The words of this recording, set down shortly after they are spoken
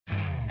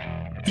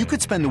You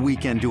could spend the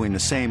weekend doing the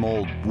same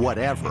old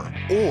whatever,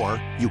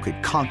 or you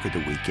could conquer the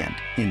weekend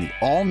in the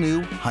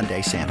all-new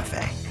Hyundai Santa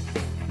Fe.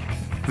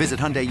 Visit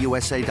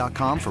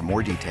HyundaiUSA.com for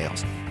more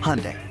details.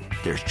 Hyundai,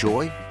 there's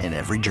joy in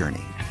every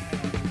journey.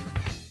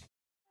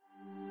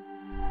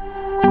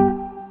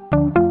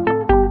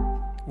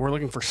 We're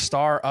looking for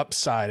star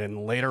upside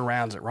in later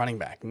rounds at running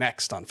back.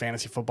 Next on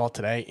Fantasy Football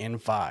Today in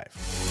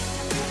 5.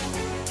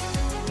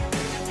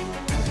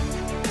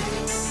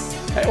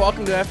 Hey,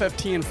 welcome to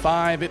FFT in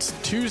 5. It's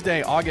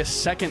Tuesday,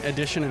 August 2nd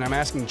edition, and I'm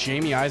asking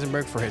Jamey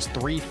Eisenberg for his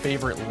 3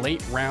 favorite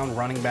late-round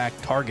running back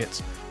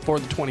targets for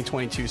the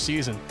 2022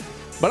 season.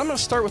 But I'm going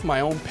to start with my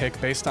own pick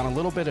based on a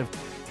little bit of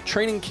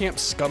training camp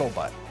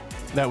scuttlebutt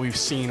that we've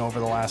seen over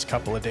the last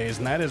couple of days,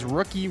 and that is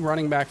rookie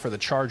running back for the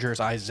Chargers,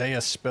 Isaiah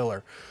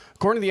Spiller.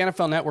 According to the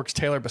NFL Network's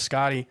Taylor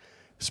Biscotti,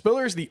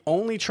 Spiller is the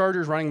only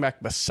Chargers running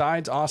back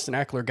besides Austin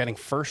Ekeler getting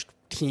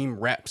first-team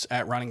reps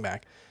at running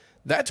back.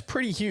 That's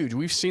pretty huge.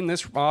 We've seen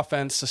this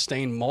offense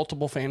sustain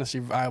multiple fantasy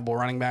viable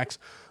running backs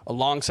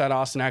alongside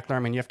Austin Ekeler. I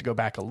mean, you have to go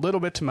back a little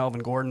bit to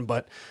Melvin Gordon,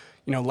 but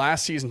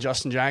last season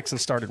Justin Jackson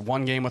started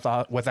one game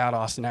without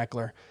Austin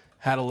Ekeler,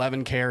 had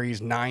 11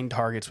 carries, 9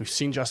 targets. We've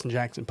seen Justin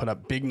Jackson put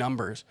up big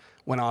numbers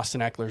when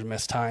Austin Ekeler's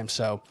missed time.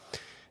 So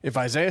if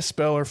Isaiah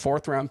Spiller,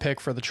 4th-round pick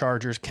for the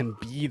Chargers, can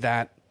be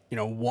that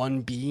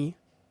 1B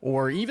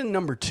or even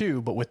number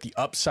 2, but with the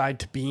upside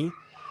to be,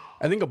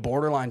 I think, a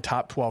borderline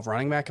top 12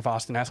 running back if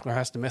Austin Ekeler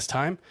has to miss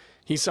time,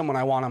 he's someone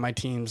I want on my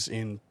teams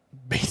in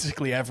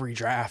basically every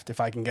draft. If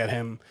I can get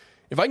him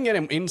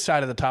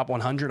inside of the top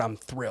 100, I'm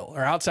thrilled.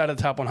 Or outside of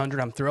the top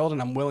 100, I'm thrilled,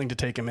 and I'm willing to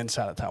take him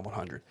inside of the top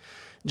 100.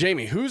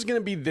 Jamey, who's going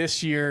to be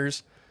this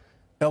year's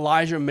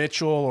Elijah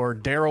Mitchell or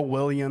Darrell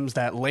Williams,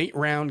 that late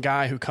round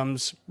guy who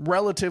comes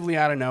relatively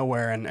out of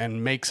nowhere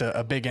and makes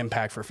a big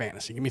impact for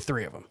fantasy? Give me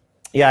 3 of them.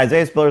 Yeah,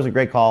 Isaiah Spiller is a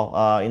great call.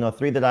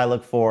 3 that I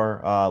look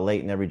for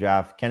late in every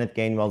draft. Kenneth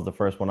Gainwell is the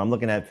first one. I'm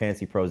looking at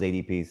Fantasy Pros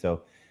ADP,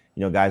 so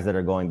guys that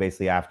are going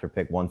basically after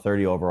pick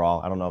 130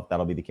 overall. I don't know if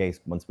that'll be the case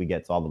once we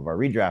get to all of our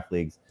redraft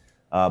leagues,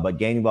 but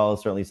Gainwell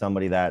is certainly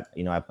somebody that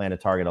I plan to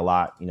target a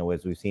lot.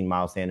 As we've seen,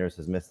 Miles Sanders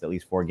has missed at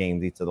least 4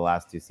 games each of the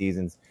last 2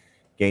 seasons.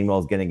 Gainwell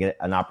is going to get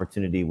an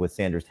opportunity with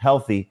Sanders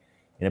healthy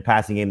in a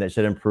passing game that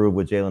should improve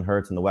with Jalen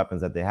Hurts and the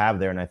weapons that they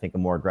have there, and I think a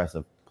more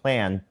aggressive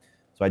plan.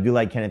 So I do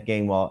like Kenneth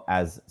Gainwell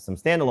as some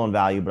standalone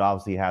value, but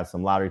obviously has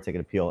some lottery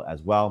ticket appeal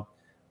as well.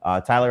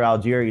 Tyler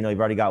Algier, you've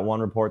already got one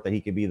report that he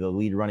could be the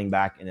lead running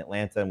back in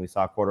Atlanta, and we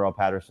saw Cordarrelle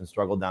Patterson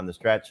struggle down the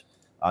stretch.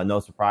 No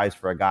surprise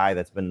for a guy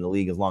that's been in the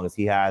league as long as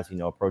he has,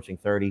 approaching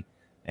 30,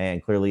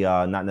 and clearly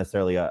not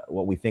necessarily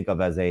what we think of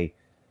as a,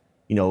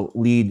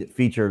 lead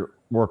featured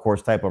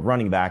workhorse type of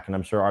running back. And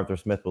I'm sure Arthur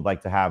Smith would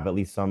like to have at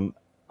least some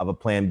of a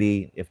plan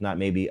B, if not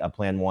maybe a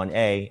plan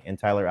 1A. And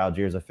Tyler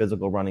Algier is a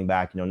physical running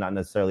back, not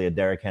necessarily a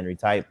Derrick Henry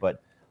type,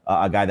 but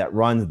a guy that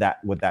runs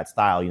that with that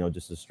style,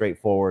 just a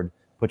straightforward,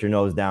 put your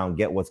nose down,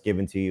 get what's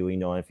given to you,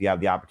 and if you have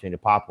the opportunity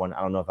to pop one.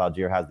 I don't know if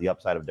Algier has the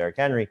upside of Derrick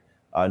Henry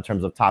in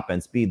terms of top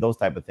end speed, those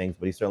type of things,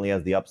 but he certainly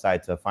has the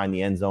upside to find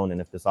the end zone.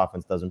 And if this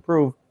offense does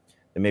improve,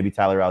 then maybe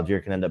Tyler Algier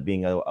can end up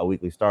being a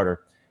weekly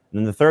starter. And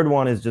then the third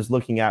one is just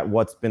looking at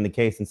what's been the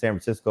case in San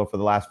Francisco for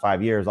the last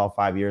 5 years, all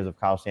 5 years of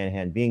Kyle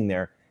Shanahan being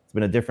there. It's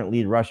been a different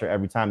lead rusher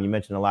every time. You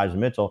mentioned Elijah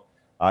Mitchell.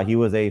 He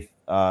was a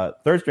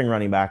third-string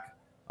running back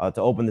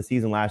to open the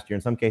season last year.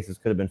 In some cases,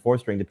 could have been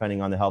fourth-string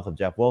depending on the health of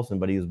Jeff Wilson,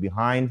 but he was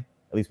behind,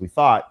 at least we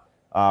thought,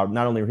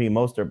 not only Raheem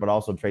Mostert, but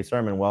also Trey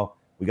Sermon. Well,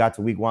 we got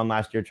to week 1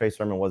 last year. Trey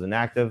Sermon wasn't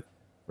active.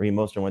 Raheem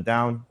Mostert went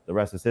down. The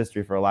rest is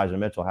history for Elijah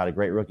Mitchell. Had a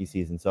great rookie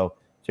season. So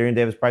Tyrion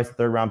Davis-Price, the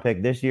 3rd-round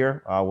pick this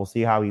year. We'll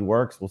see how he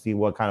works. We'll see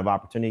what kind of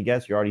opportunity he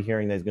gets. You're already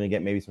hearing that he's going to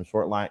get maybe some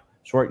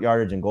short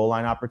yardage and goal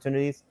line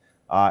opportunities.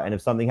 And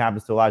if something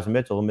happens to Elijah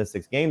Mitchell, who missed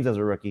 6 games as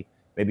a rookie,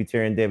 maybe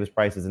Tyrion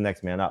Davis-Price is the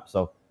next man up.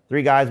 So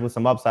 3 guys with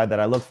some upside that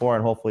I look for,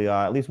 and hopefully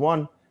at least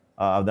one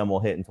of them will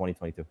hit in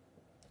 2022.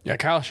 Yeah,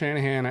 Kyle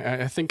Shanahan,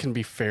 I think, can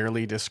be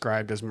fairly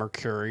described as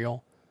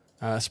mercurial,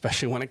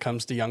 especially when it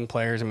comes to young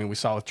players. I mean, we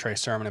saw with Trey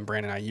Sermon and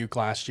Brandon Ayuk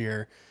last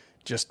year,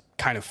 just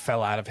kind of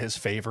fell out of his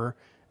favor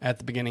at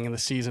the beginning of the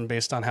season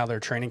based on how their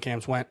training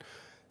camps went.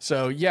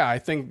 So, yeah, I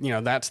think,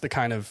 that's the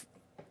kind of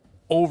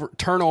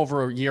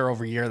turnover year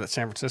over year that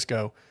San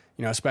Francisco,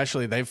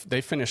 especially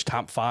they finished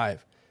top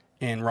 5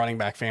 in running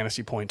back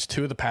fantasy points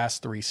 2 of the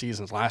past 3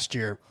 seasons. Last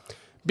year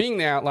being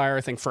the outlier,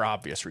 I think, for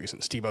obvious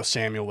reasons. Deebo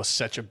Samuel was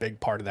such a big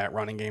part of that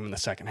running game in the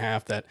second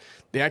half that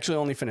they actually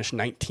only finished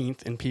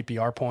 19th in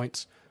PPR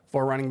points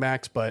for running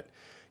backs. But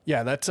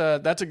yeah, that's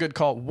a good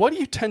call. What do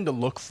you tend to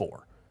look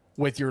for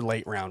with your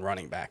late round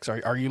running backs?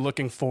 Are you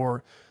looking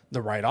for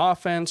the right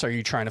offense? Are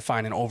you trying to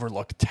find an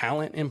overlooked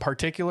talent in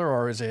particular,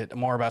 or is it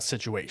more about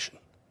situation?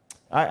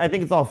 I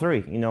think it's all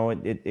 3.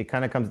 It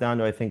kind of comes down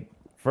to, I think,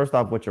 first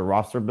off, what your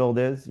roster build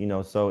is.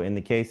 So in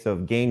the case of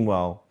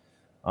Gainwell,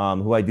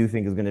 who I do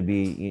think is going to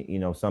be,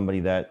 somebody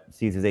that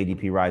sees his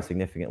ADP rise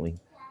significantly.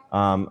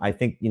 I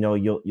think,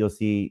 you'll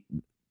see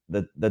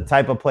the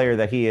type of player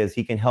that he is.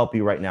 He can help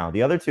you right now.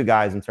 The other 2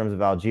 guys, in terms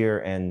of Algier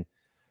and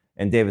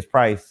and Davis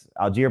Price.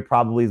 Algier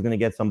probably is going to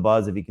get some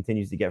buzz if he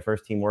continues to get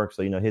first team work.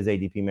 So, his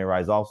ADP may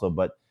rise also.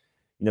 But,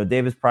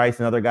 Davis Price,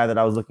 another guy that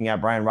I was looking at,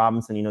 Brian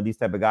Robinson, these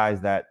type of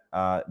guys that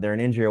they're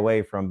an injury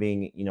away from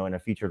being, in a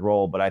featured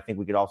role. But I think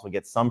we could also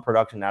get some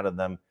production out of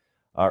them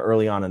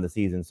early on in the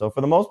season. So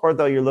for the most part,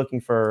 though, you're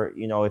looking for,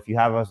 if you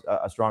have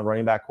a strong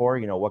running back core,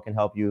 what can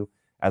help you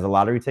as a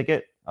lottery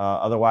ticket.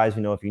 Otherwise,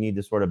 if you need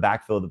to sort of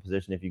backfill the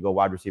position, if you go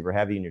wide receiver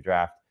heavy in your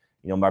draft,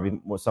 might be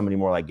somebody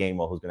more like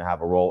Gainwell who's going to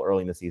have a role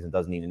early in the season,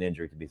 doesn't need an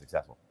injury to be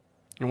successful.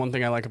 And one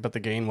thing I like about the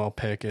Gainwell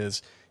pick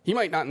is he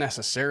might not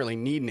necessarily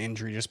need an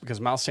injury just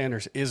because Miles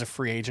Sanders is a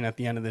free agent at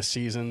the end of this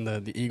season.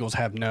 The Eagles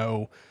have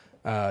no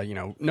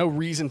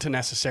reason to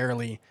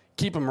necessarily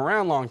keep him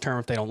around long term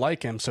if they don't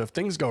like him. So if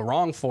things go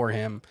wrong for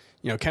him,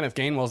 Kenneth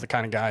Gainwell is the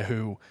kind of guy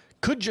who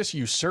could just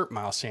usurp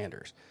Miles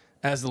Sanders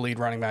as the lead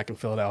running back in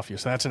Philadelphia.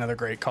 So that's another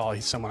great call.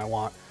 He's someone I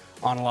want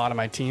on a lot of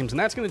my teams. And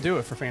that's going to do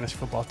it for Fantasy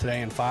Football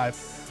Today in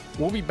 5.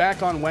 We'll be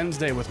back on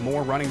Wednesday with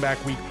more running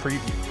back week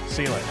preview.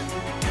 See you later.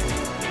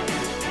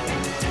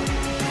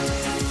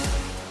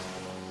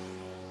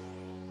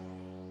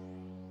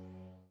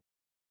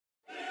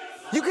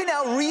 You can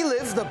now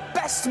relive the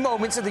best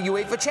moments of the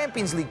UEFA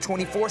Champions League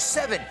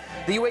 24/7.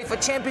 The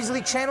UEFA Champions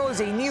League channel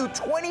is a new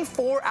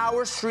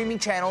 24-hour streaming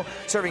channel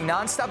serving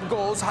non-stop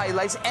goals,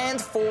 highlights,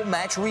 and full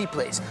match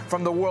replays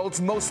from the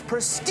world's most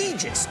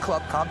prestigious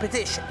club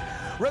competition.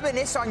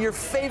 Reminisce on your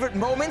favorite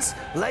moments,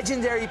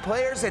 legendary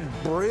players, and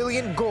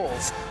brilliant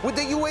goals with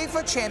the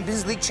UEFA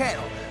Champions League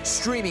channel,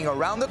 streaming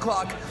around the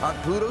clock on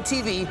Pluto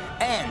TV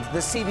and the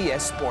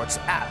CBS Sports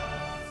app.